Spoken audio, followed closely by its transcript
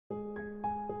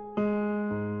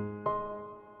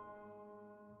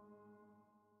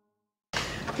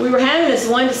we were having this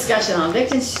one discussion on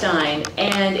Liechtenstein,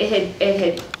 and it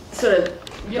had sort of.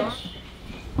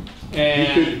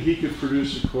 And he could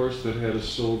produce a course that had a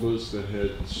syllabus that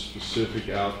had specific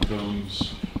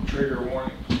outcomes. Trigger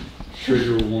warning.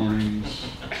 Trigger warnings.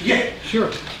 Yeah,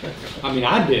 sure. I mean,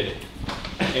 I did it.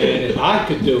 And if I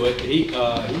could do it,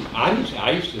 I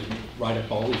used to write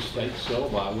up all these state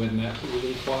syllabi. Wasn't that what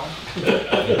it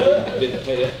required? Didn't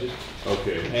pay that.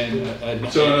 Okay.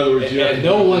 And so in other words, you and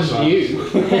no one knew.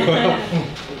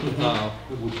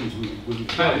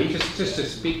 Just to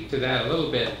speak to that a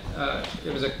little bit,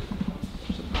 it was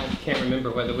I can't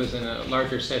remember whether it was in a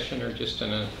larger session or just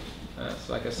in it's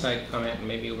like a side comment, and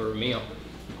maybe over a meal.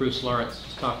 Bruce Lawrence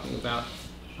was talking about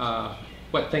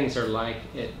what things are like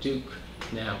at Duke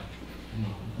now,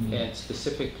 and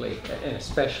specifically, and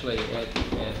especially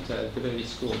at Divinity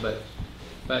School. But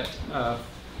yeah,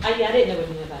 I didn't know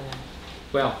anything about that.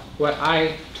 Well, what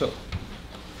I took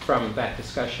from that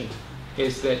discussion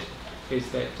is that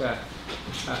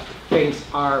things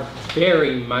are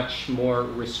very much more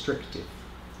restrictive.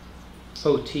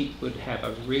 Poteat would have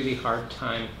a really hard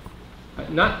time,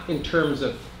 not in terms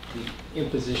of the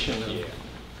imposition of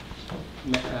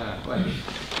like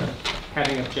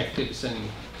having objectives and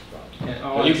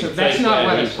all that. So that's not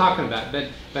what I was talking about,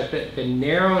 but the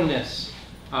narrowness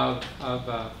of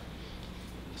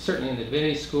certainly in the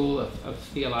Divinity School of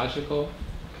theological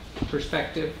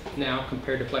perspective now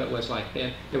compared to what it was like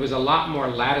then. There was a lot more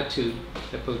latitude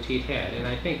that Poteat had, and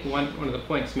I think one of the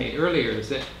points made earlier is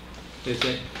that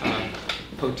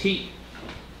Poteat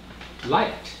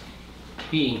liked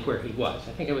being where he was.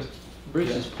 I think it was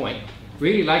Bruce's point.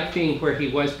 Really liked being where he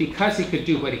was because he could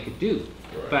do what he could do.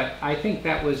 Right. But I think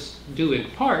that was due in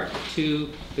part to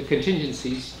the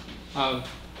contingencies of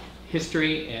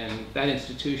history and that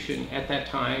institution at that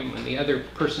time and the other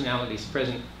personalities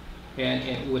present.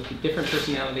 And with the different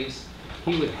personalities,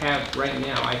 he would have right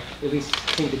now, I at least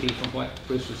seem to be from what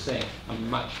Bruce was saying, a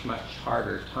much, much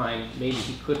harder time. Maybe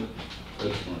he couldn't.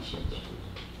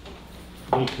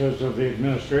 Because of the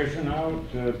administration out,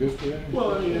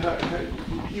 well, I mean,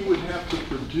 you would have to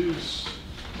produce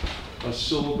a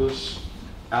syllabus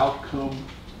outcome,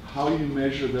 how you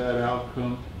measure that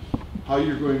outcome, how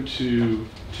you're going to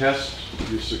test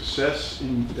your success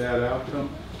in that outcome.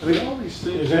 I mean, all these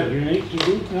things. Is that unique to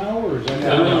Duke now, or is that?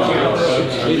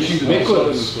 It's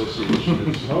ubiquitous.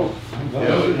 Oh, I'm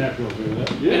glad I didn't have to go through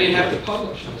that. Yeah. They didn't have to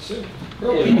publish, I assume.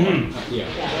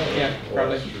 Yeah,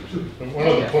 probably. One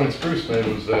of the points Bruce made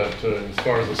was that as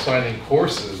far as assigning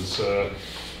courses, I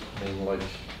mean, like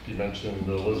you mentioned,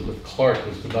 Elizabeth Clark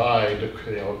was denied a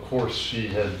course she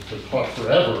had taught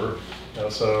forever.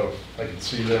 So I could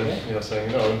see them,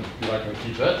 saying, no, you're not going to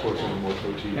teach that course anymore,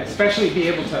 Poteat. Especially be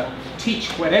able to teach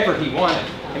whatever he wanted.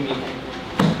 I mean,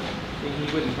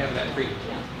 he wouldn't have that freedom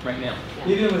right now.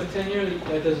 Even with tenure,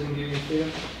 that doesn't give you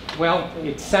freedom? Well,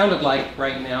 it sounded like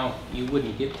right now you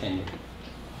wouldn't get tenure.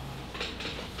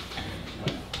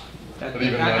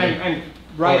 I'm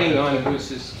writing on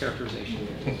Bruce's characterization.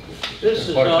 This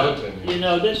is all,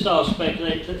 this is all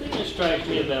speculation. The thing that strikes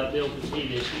me about Bill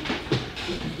Poteat is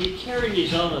he carried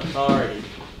his own authority.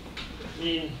 I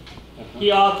mean,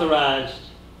 he authorized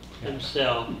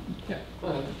himself.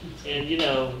 And,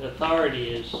 authority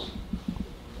is,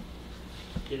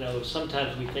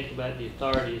 sometimes we think about the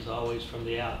authority as always from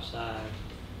the outside.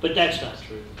 But that's not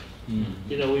true.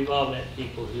 We've all met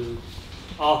people who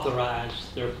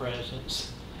authorized their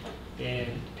presence, and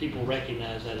people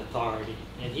recognize that authority.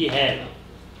 And he had it.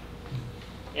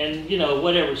 And,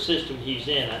 whatever system he's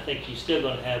in, I think he's still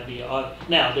going to have the...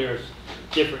 Now, there's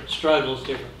different struggles,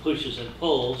 different pushes and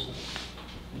pulls,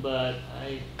 but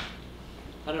I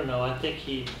don't know, I think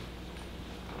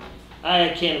I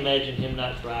can't imagine him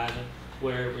not thriving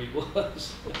wherever he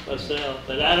was myself,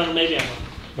 but I don't know, maybe I'm wrong.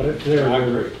 But if there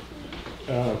were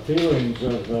feelings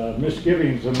of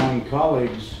misgivings among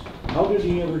colleagues, how did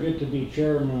he ever get to be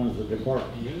chairman of the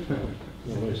department?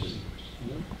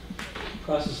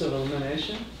 Process of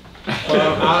elimination?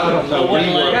 Well, I don't know.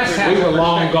 We were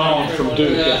long gone from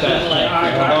Duke at that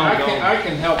time. I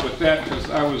can help with that because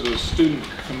I was a student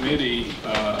committee.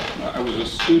 I was a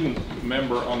student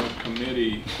member on the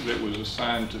committee that was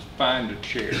assigned to find a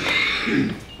chair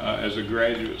as a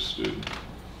graduate student.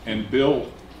 And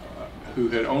Bill, who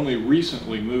had only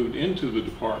recently moved into the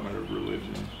Department of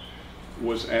Religion,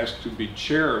 was asked to be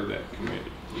chair of that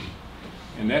committee.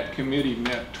 And that committee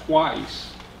met twice.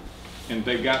 And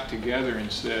they got together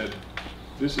and said,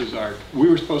 we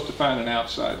were supposed to find an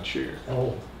outside chair.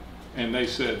 Oh. And they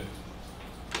said,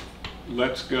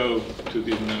 let's go to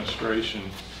the administration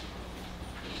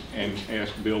and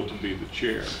ask Bill to be the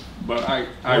chair. But I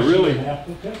really...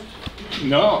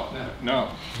 No, no.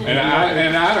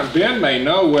 And Ben may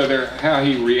know how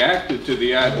he reacted to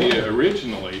the idea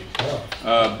originally,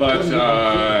 but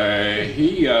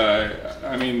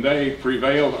I mean, they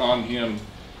prevailed on him,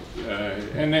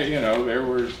 and they,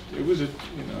 it was a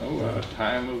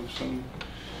time of some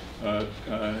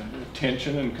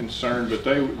tension and concern, but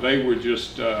they were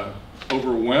just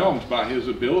overwhelmed by his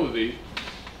ability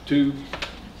to.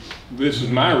 This is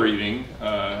my reading.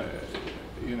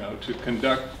 To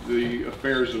conduct the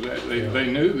affairs of that. They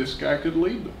knew this guy could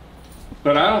lead them.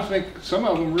 But I don't think some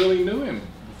of them really knew him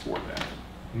before that.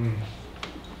 Mm.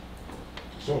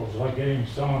 So it was like getting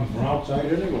someone from outside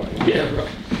anyway. Yeah, right.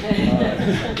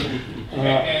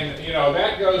 And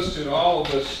that goes to all of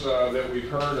this that we've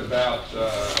heard about,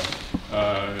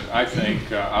 I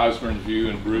think, Osborne's view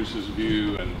and Bruce's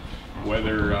view, and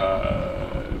whether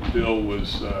Bill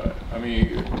was,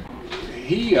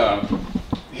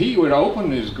 he would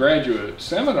open his graduate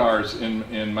seminars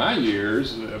in my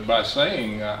years by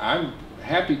saying, I'm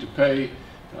happy to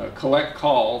collect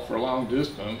call for long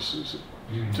distance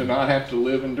to not have to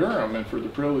live in Durham and for the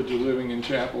privilege of living in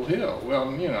Chapel Hill. Well,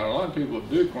 a lot of people at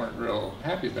Duke weren't real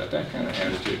happy about that kind of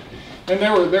attitude. And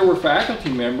there were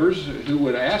faculty members who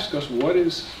would ask us, what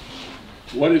is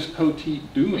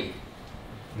Poteat doing?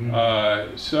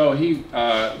 But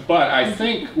I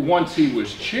think once he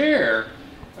was chair,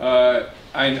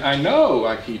 I know,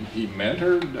 like he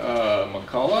mentored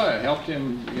McCullough and helped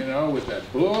him, with that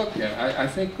book, and I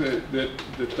think that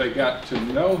they got to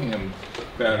know him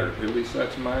better. At least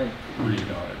that's my read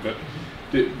on it. But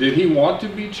did he want to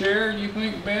be chair, you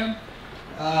think, Ben?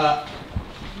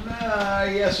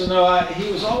 Yes and no.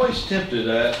 He was always tempted.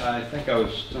 I think I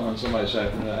was telling somebody this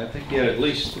afternoon, I think he had at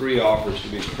least 3 offers to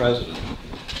be president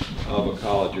of a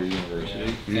college or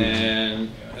university. Mm-hmm. And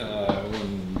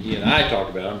when he and I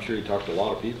talked about it, I'm sure he talked to a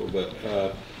lot of people, but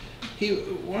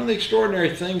one of the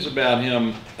extraordinary things about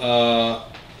him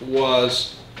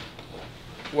was,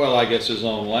 well, I guess his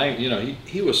own language.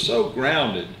 He was so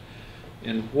grounded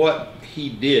in what he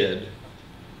did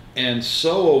and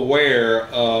so aware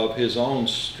of his own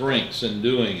strengths in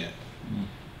doing it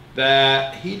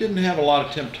that he didn't have a lot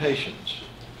of temptations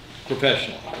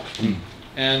professionally.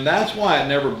 And that's why it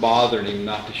never bothered him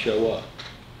not to show up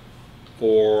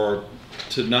or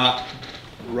to not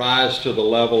rise to the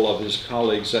level of his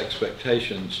colleagues'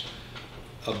 expectations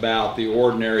about the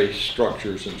ordinary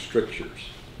structures and strictures.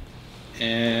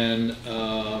 And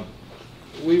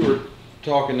we were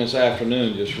talking this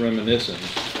afternoon, just reminiscing,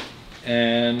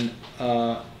 and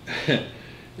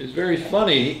it's very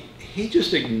funny. He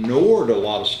just ignored a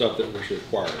lot of stuff that was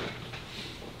required.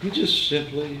 He just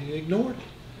simply ignored it.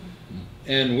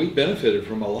 And we benefited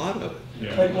from a lot of it.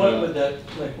 Yeah. Like what would that,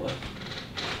 like what?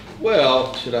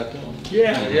 Well, should I tell them?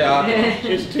 Yeah. Yeah.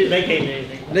 It's too, they can't do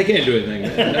anything. They can't do anything.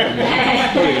 What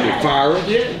are you going to fire us?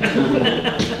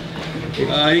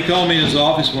 He called me in his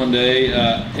office one day,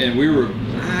 and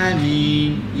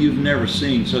you've never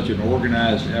seen such an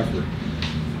organized effort.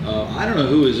 I don't know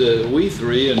who was we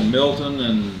three, and Milton,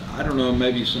 and I don't know,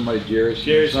 maybe somebody,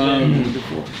 Jerry's son.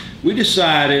 We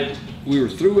decided we were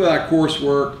through with our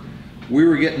coursework. We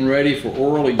were getting ready for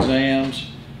oral exams,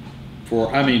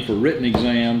 for written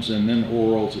exams, and then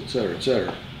orals, et cetera, et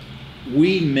cetera.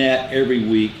 We met every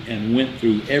week and went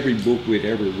through every book we'd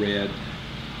ever read,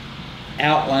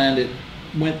 outlined it,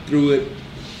 went through it,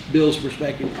 Bill's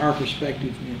perspective, our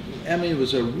perspective. It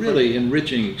was a really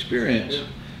enriching experience.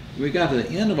 We got to the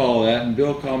end of all that, and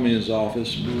Bill called me in his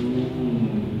office,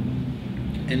 and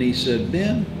he said,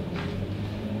 Ben,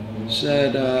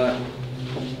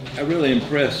 I'm really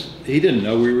impressed. He didn't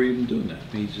know we were even doing that.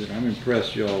 He said, I'm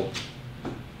impressed y'all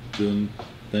doing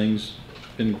things,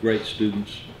 been great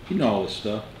students. You know all this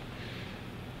stuff.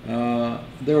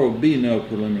 There will be no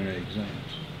preliminary exams.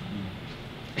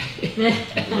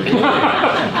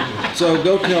 So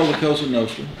go tell the Cosa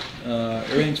Nostra,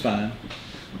 everything's fine.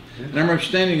 And I remember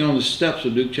standing on the steps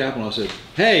of Duke Chapel, and I said,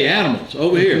 hey, animals,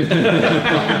 over here.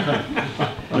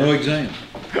 No exam.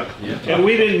 Yeah. And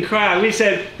we didn't cry. We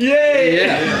said, yay!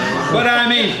 Yeah. But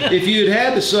if you'd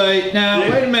had to say, now,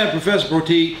 wait a minute, Professor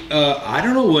Poteat, I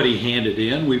don't know what he handed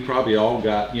in. We probably all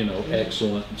got,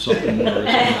 excellent something or something.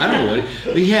 I don't know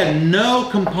what he had no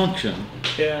compunction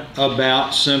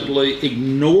about simply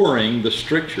ignoring the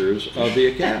strictures of the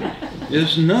academy.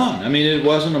 There's none. It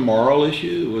wasn't a moral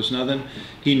issue. It was nothing.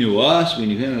 He knew us, we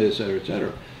knew him, et cetera, et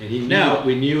cetera. And he knew what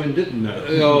we knew and didn't know.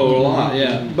 Oh, a lot,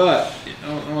 yeah. But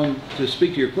to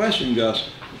speak to your question,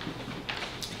 Gus,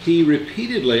 he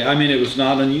repeatedly, it was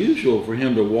not unusual for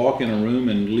him to walk in a room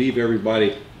and leave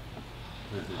everybody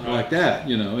like that,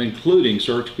 including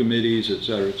search committees, et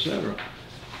cetera, et cetera.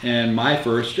 And my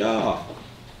first job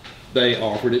they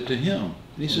offered it to him.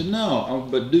 And he said, no,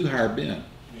 but do hire Ben.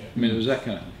 I mean, it was that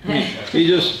kind of, he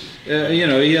just, you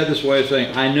know, he had this way of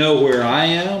saying, I know where I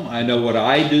am, I know what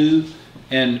I do,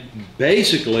 and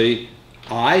basically,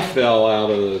 I fell out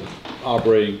of the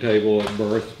operating table at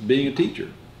birth being a teacher.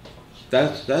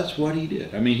 That's what he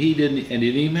did. I mean, he didn't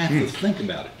even have to think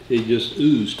about it. He just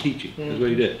oozed teaching. That's what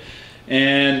he did.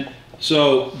 And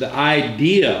so the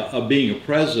idea of being a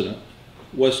president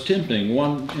was tempting.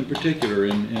 One in particular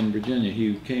in Virginia,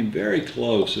 he came very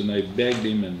close, and they begged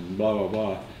him and blah, blah,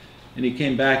 blah. And he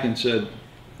came back and said,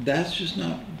 that's just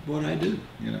not what I do,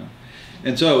 you know.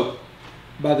 And so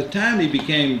by the time he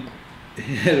became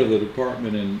head of the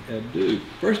department at Duke,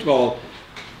 first of all,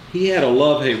 he had a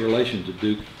love-hate relation to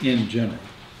Duke in general.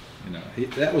 You know,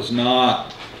 that was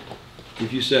not,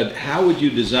 if you said, how would you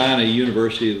design a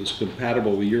university that was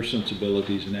compatible with your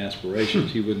sensibilities and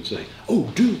aspirations, he wouldn't say,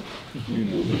 oh, Duke, you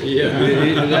know.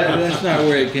 Yeah. That's not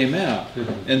where it came out.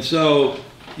 And so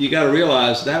you got to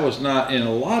realize that was not, in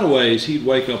a lot of ways, he'd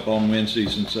wake up on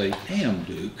Wednesdays and say, damn,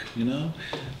 Duke, you know.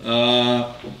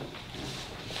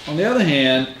 On the other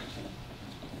hand,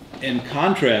 in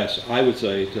contrast, I would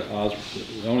say, to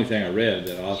Osborne, the only thing I read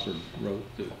that Osborne wrote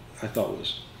that I thought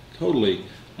was totally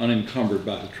unencumbered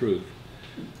by the truth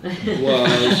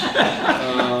was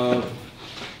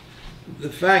the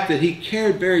fact that he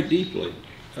cared very deeply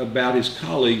about his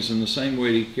colleagues in the same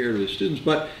way he cared of his students,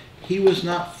 but he was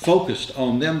not focused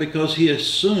on them because he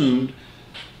assumed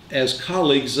as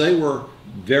colleagues they were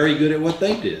very good at what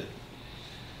they did.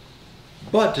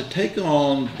 But to take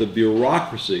on the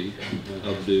bureaucracy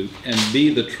of Duke and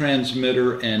be the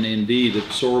transmitter and indeed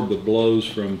absorb the blows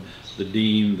from the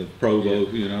dean, the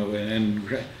provost, you know, and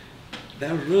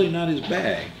that was really not his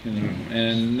bag, you know,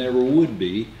 and never would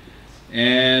be.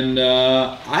 And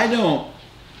I don't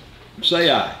say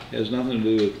has nothing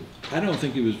to do with, I don't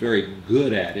think he was very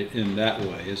good at it in that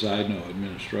way, as I know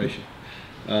administration.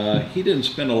 He didn't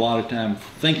spend a lot of time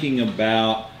thinking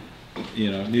about,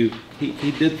 you know,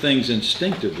 he did things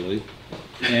instinctively,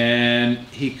 and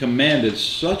he commanded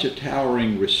such a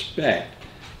towering respect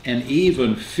and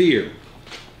even fear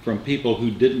from people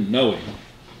who didn't know him.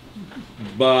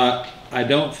 But I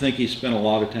don't think he spent a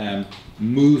lot of time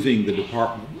moving the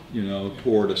department, you know,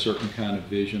 toward a certain kind of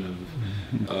vision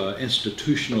of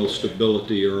institutional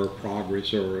stability or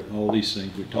progress or all these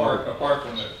things we talk about. Apart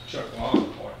from the Chuck Long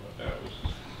appointment, that was...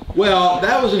 Well,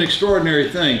 that was an extraordinary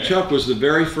thing. Yeah. Chuck was the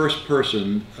very first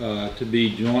person to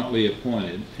be jointly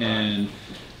appointed, and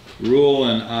Rule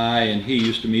and I and he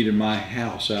used to meet in my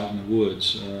house out in the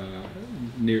woods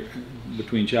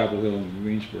between Chapel Hill and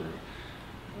Greensboro.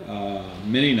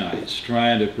 Many nights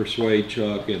trying to persuade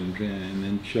Chuck, and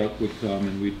then Chuck would come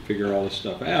and we'd figure all this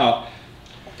stuff out.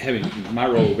 Having my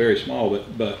role very small,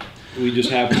 but we just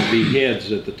happened to be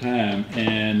heads at the time,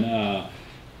 and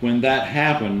when that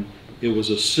happened, it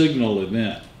was a signal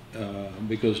event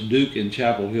because Duke and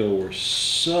Chapel Hill were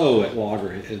so at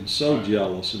loggerheads and so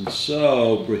jealous and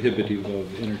so prohibitive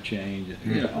of interchange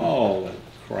and you know, all that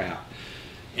crap.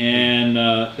 And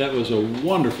that was a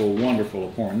wonderful, wonderful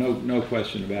appointment, no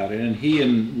question about it. And he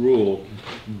and Rule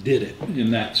did it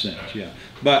in that sense, yeah.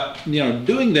 But you know,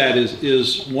 doing that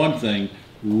is one thing.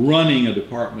 Running a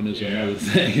department is another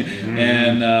thing.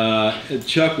 And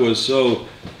Chuck was so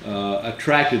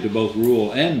attracted to both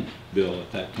Rule and Bill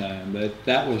at that time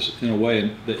that was, in a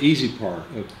way, the easy part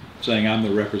of saying I'm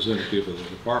the representative of the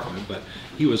department. But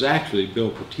he was actually Bill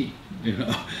Poteat, you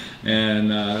know, and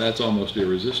that's almost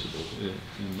irresistible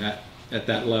at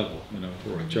that level, you know,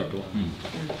 for a Chuck Long.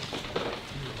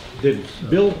 Did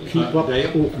Bill keep up?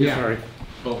 Oh, yeah. Sorry.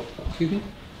 Oh, excuse me.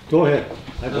 Go ahead.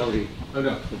 I've already. Oh,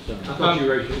 no. I thought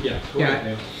you raised it. Yeah. Go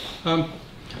ahead.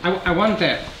 I wanted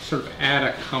to sort of add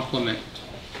a compliment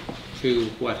to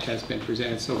what has been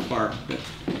presented so far, but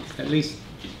at least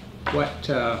what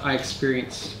I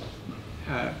experienced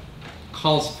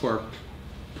calls for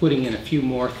putting in a few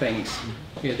more things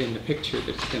in the picture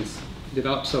that's been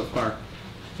developed so far.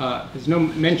 There's no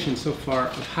mention so far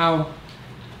of how,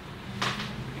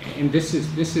 and this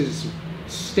is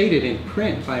stated in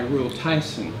print by Rule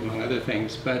Tyson, among other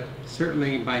things, but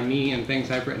certainly by me and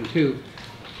things I've written too,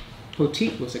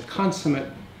 Poteat was a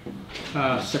consummate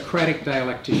Socratic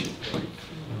dialectician.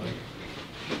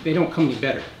 They don't come any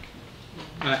better.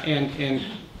 And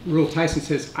Rule Tyson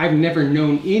says, I've never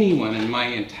known anyone in my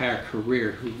entire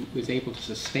career who was able to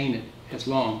sustain it as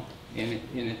long in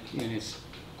as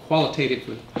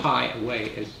qualitative high a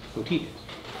way as Poteat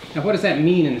is. Now what does that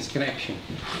mean in this connection?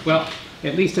 Well,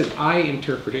 at least as I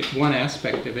interpret it, one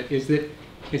aspect of it is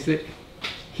that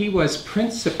he was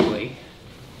principally,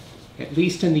 at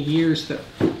least in the years that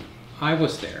I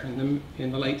was there,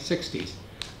 in the late 60s,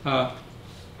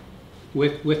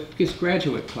 with his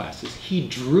graduate classes. He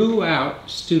drew out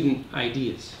student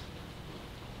ideas.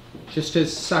 Just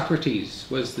as Socrates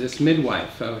was this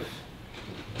midwife of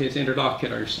his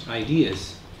interlocutors'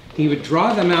 ideas, he would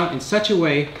draw them out in such a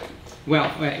way, well,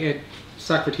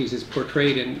 Socrates is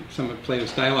portrayed in some of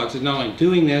Plato's dialogues as not only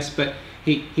doing this, but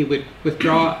he would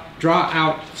draw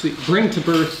out, to bring to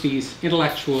birth these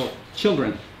intellectual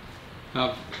children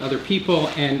of other people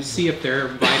and see if they're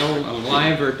vital,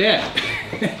 alive, or dead.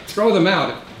 Throw them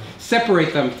out,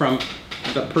 separate them from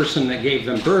the person that gave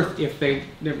them birth if there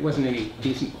wasn't any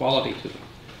decent quality to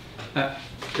them.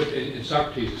 In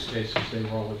Socrates' case, they were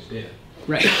always dead.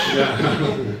 Right.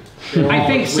 I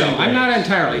think so. I'm not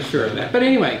entirely sure of that. But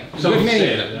anyway, Some many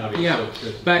said of them. it, Yeah.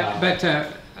 obviously. But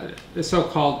the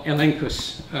so-called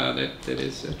elenchus that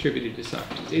is attributed to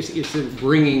Socrates is sort of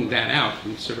bringing that out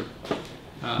and sort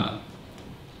of,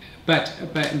 but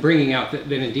bringing out that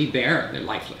indeed they're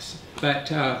lifeless.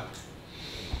 But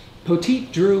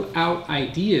Poteat drew out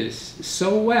ideas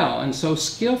so well and so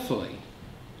skillfully.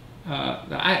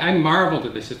 I marveled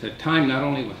at this at the time, not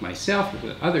only with myself, but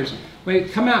with others. When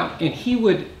he'd come out and he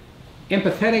would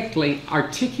empathetically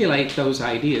articulate those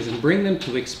ideas and bring them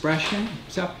to expression.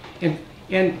 So,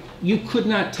 and you could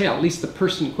not tell, at least the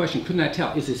person in question could not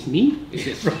tell, is this me? Is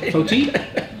this Poteat?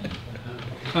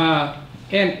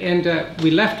 And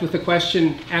we left with the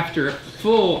question after a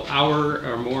full hour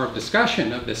or more of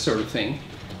discussion of this sort of thing.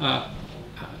 Well,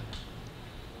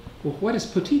 what does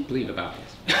Poteat believe about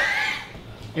this?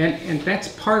 And that's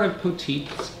part of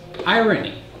Poteat's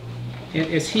irony,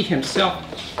 as he himself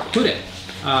put it.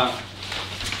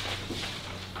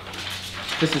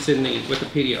 This is in the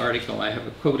Wikipedia article I have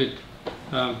quoted.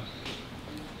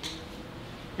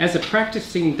 As a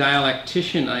practicing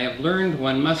dialectician, I have learned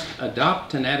one must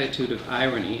adopt an attitude of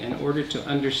irony in order to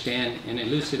understand and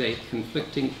elucidate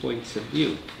conflicting points of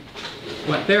view.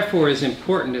 What therefore is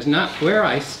important is not where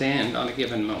I stand on a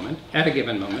given moment, at a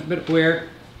given moment, but where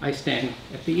I stand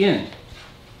at the end.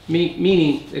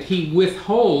 Meaning that he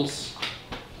withholds,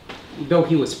 though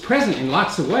he was present in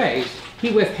lots of ways,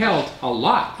 he withheld a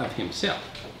lot of himself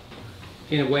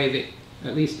in a way that,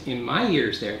 at least in my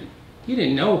years there, you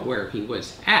didn't know where he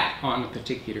was at on a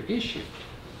particular issue.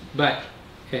 But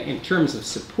in terms of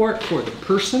support for the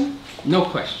person, no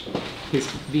question. His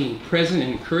being present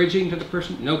and encouraging to the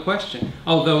person, no question.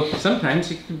 Although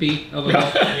sometimes it could be a little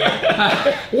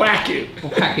wacky.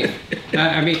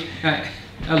 I mean,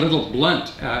 a little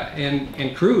blunt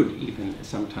and crude even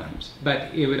sometimes.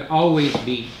 But it would always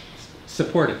be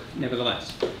supportive,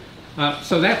 nevertheless.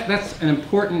 So that's an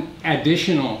important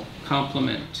additional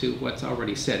complement to what's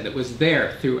already said that was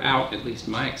there throughout, at least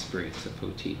my experience of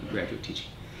Poteat and graduate teaching.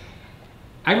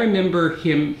 I remember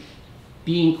him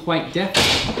being quite deaf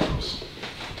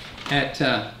at,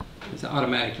 it's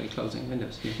automatically closing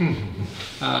windows here.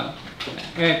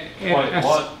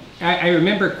 I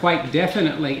remember quite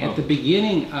definitely at the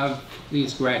beginning of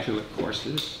these graduate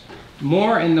courses,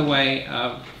 more in the way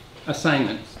of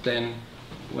assignments than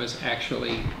was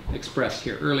actually expressed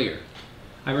here earlier.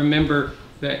 I remember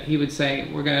that he would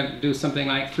say, we're going to do something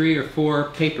like 3 or 4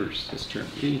 papers this term.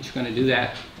 You're each going to do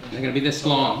that. And they're going to be this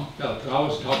long. No, I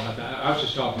wasn't talking about that. I was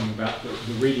just talking about the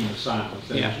reading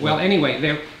assignments. Yeah. Well, anyway,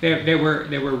 they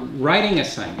were writing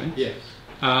assignments. Yes.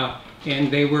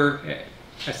 And they were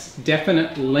a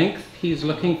definite length he's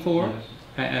looking for. Yes.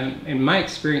 And in my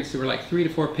experience, there were like 3 to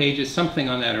 4 pages, something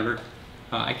on that order.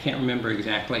 I can't remember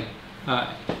exactly.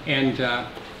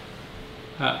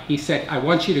 He said, I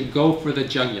want you to go for the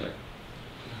jugular.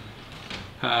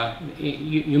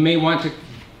 You may want to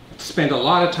spend a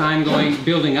lot of time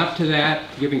building up to that,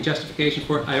 giving justification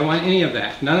for it. I don't want any of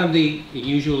that. None of the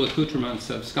usual accoutrements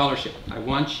of scholarship. I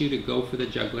want you to go for the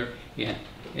jugular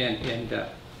and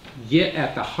get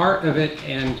at the heart of it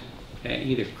and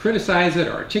either criticize it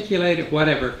or articulate it,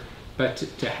 whatever, but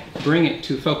to bring it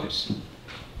to focus.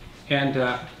 And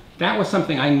that was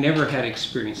something I never had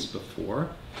experienced before,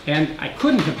 and I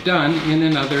couldn't have done in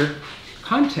another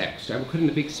context. I couldn't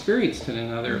have experienced in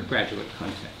another graduate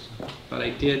context, but I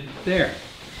did there.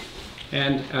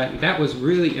 And that was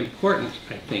really important,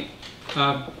 I think.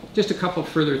 Just a couple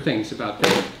further things about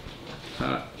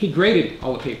that. He graded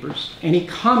all the papers, and he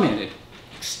commented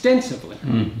extensively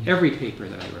on every paper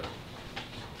that I wrote.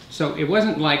 So it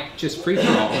wasn't like just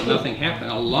free-for-all and nothing happened.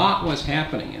 A lot was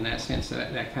happening in that sense,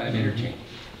 that kind of interchange.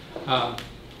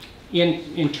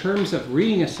 In terms of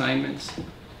reading assignments,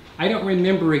 I don't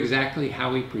remember exactly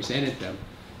how he presented them,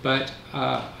 but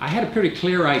I had a pretty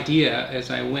clear idea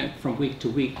as I went from week to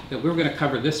week that we were going to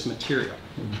cover this material.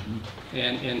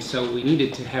 And so we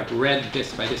needed to have read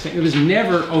this by this. It was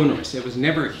never onerous. It was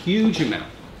never a huge amount.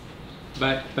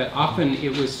 but often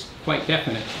it was quite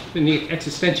definite. In the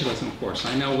existentialism course,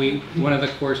 I know one of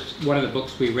the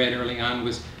books we read early on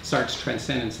was Sartre's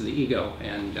Transcendence of the Ego,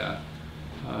 and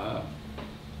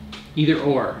Either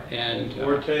Or, and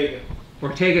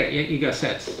Ortega, ego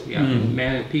sets, yeah,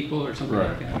 Man and People or something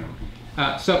like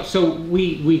that. So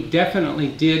we definitely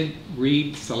did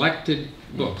read selected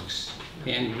books,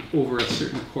 and over a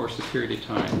certain course of period of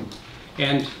time,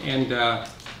 and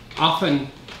often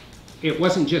it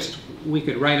wasn't just we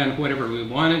could write on whatever we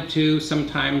wanted to.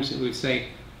 Sometimes it would say,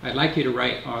 "I'd like you to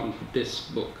write on this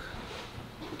book,"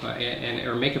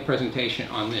 or make a presentation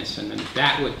on this, and then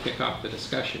that would kick off the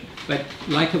discussion. But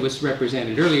like it was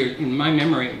represented earlier, in my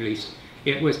memory at least,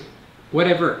 it was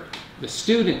whatever the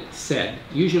student said,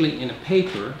 usually in a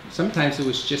paper. Sometimes it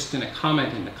was just in a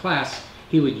comment in the class.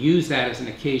 He would use that as an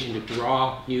occasion to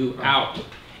draw you out.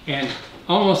 And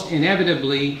almost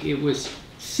inevitably, it was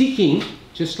seeking,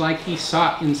 just like he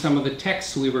sought in some of the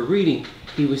texts we were reading,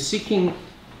 he was seeking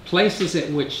places at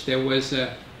which there was an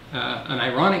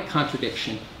ironic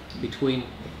contradiction between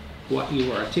what you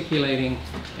were articulating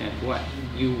and what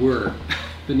you were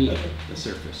beneath the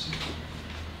surface.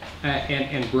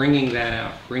 And bringing that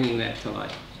out, bringing that to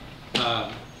light.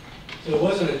 So it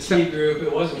wasn't a tea group,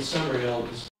 it wasn't Summerhill,